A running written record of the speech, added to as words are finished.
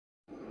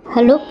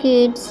Hello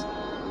kids,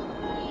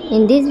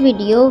 in this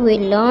video we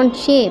learn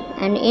shape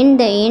and in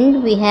the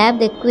end we have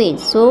the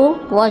quiz. So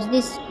watch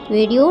this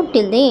video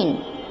till the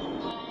end.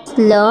 Let's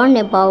learn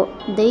about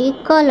the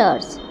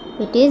colors.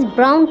 It is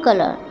brown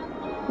color,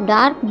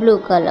 dark blue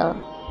color,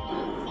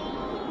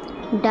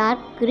 dark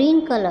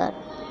green color,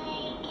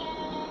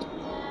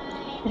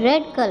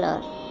 red color,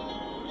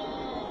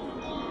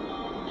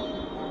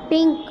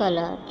 pink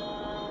color,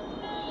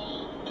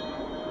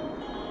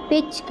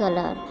 peach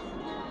color,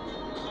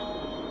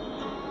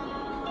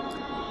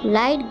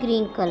 light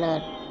green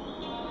color,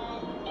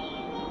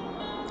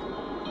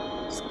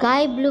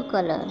 sky blue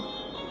color,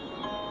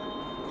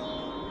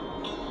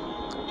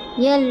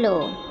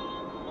 yellow,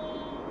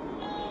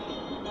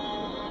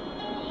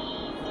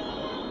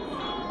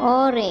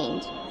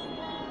 orange,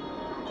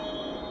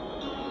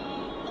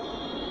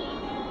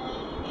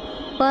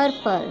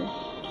 purple,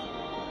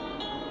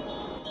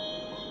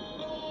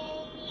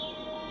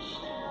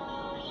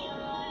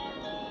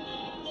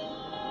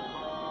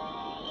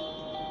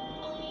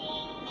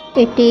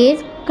 it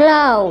is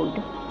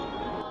cloud.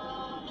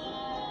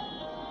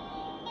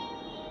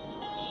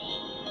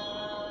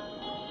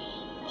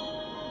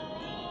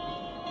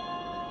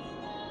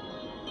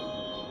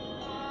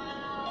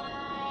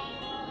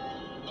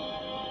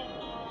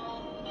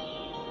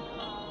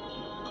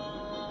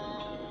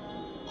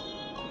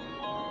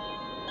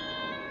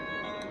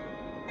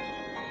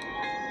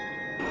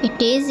 It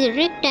is a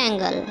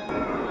rectangle.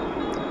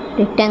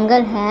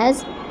 Rectangle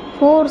has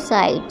 4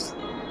 sides.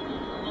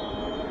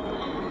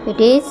 It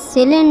is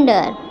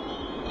cylinder.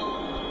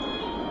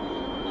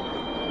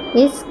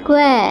 Is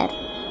square.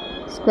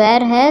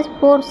 Square has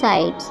 4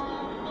 sides.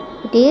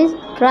 It is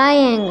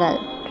triangle.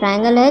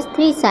 Triangle has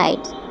 3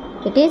 sides.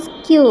 It is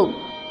cube.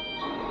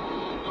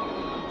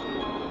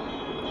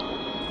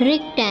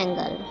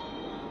 Rectangle.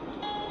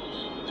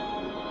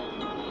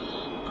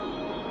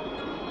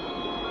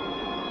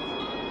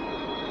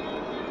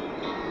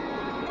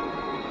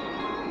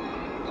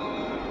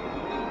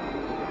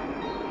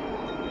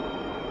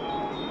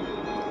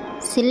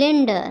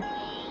 Cylinder.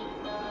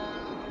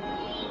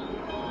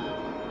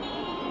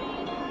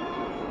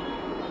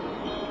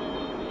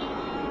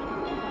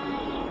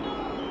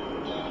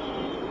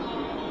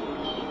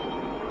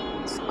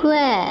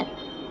 Square.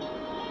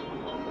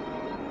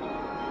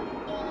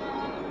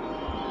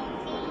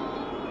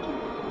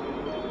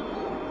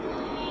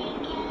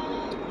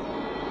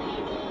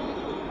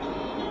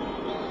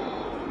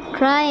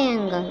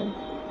 Triangle.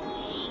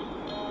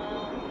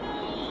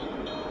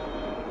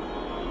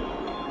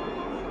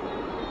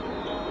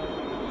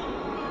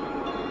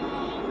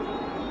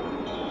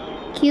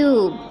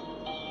 Cube.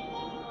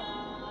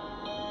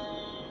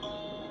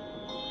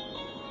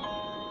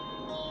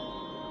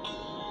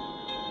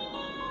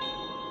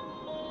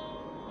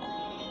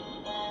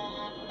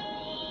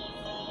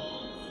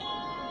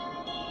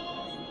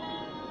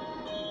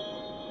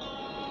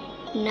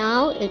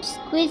 Now it's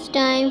quiz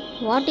time.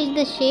 What is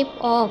the shape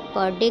of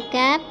birthday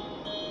cap?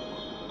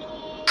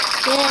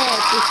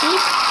 Yes, it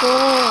is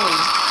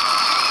cone.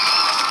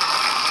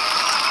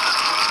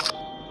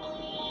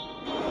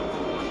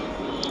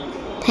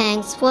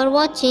 Thanks for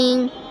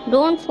watching.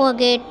 Don't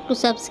forget to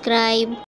subscribe.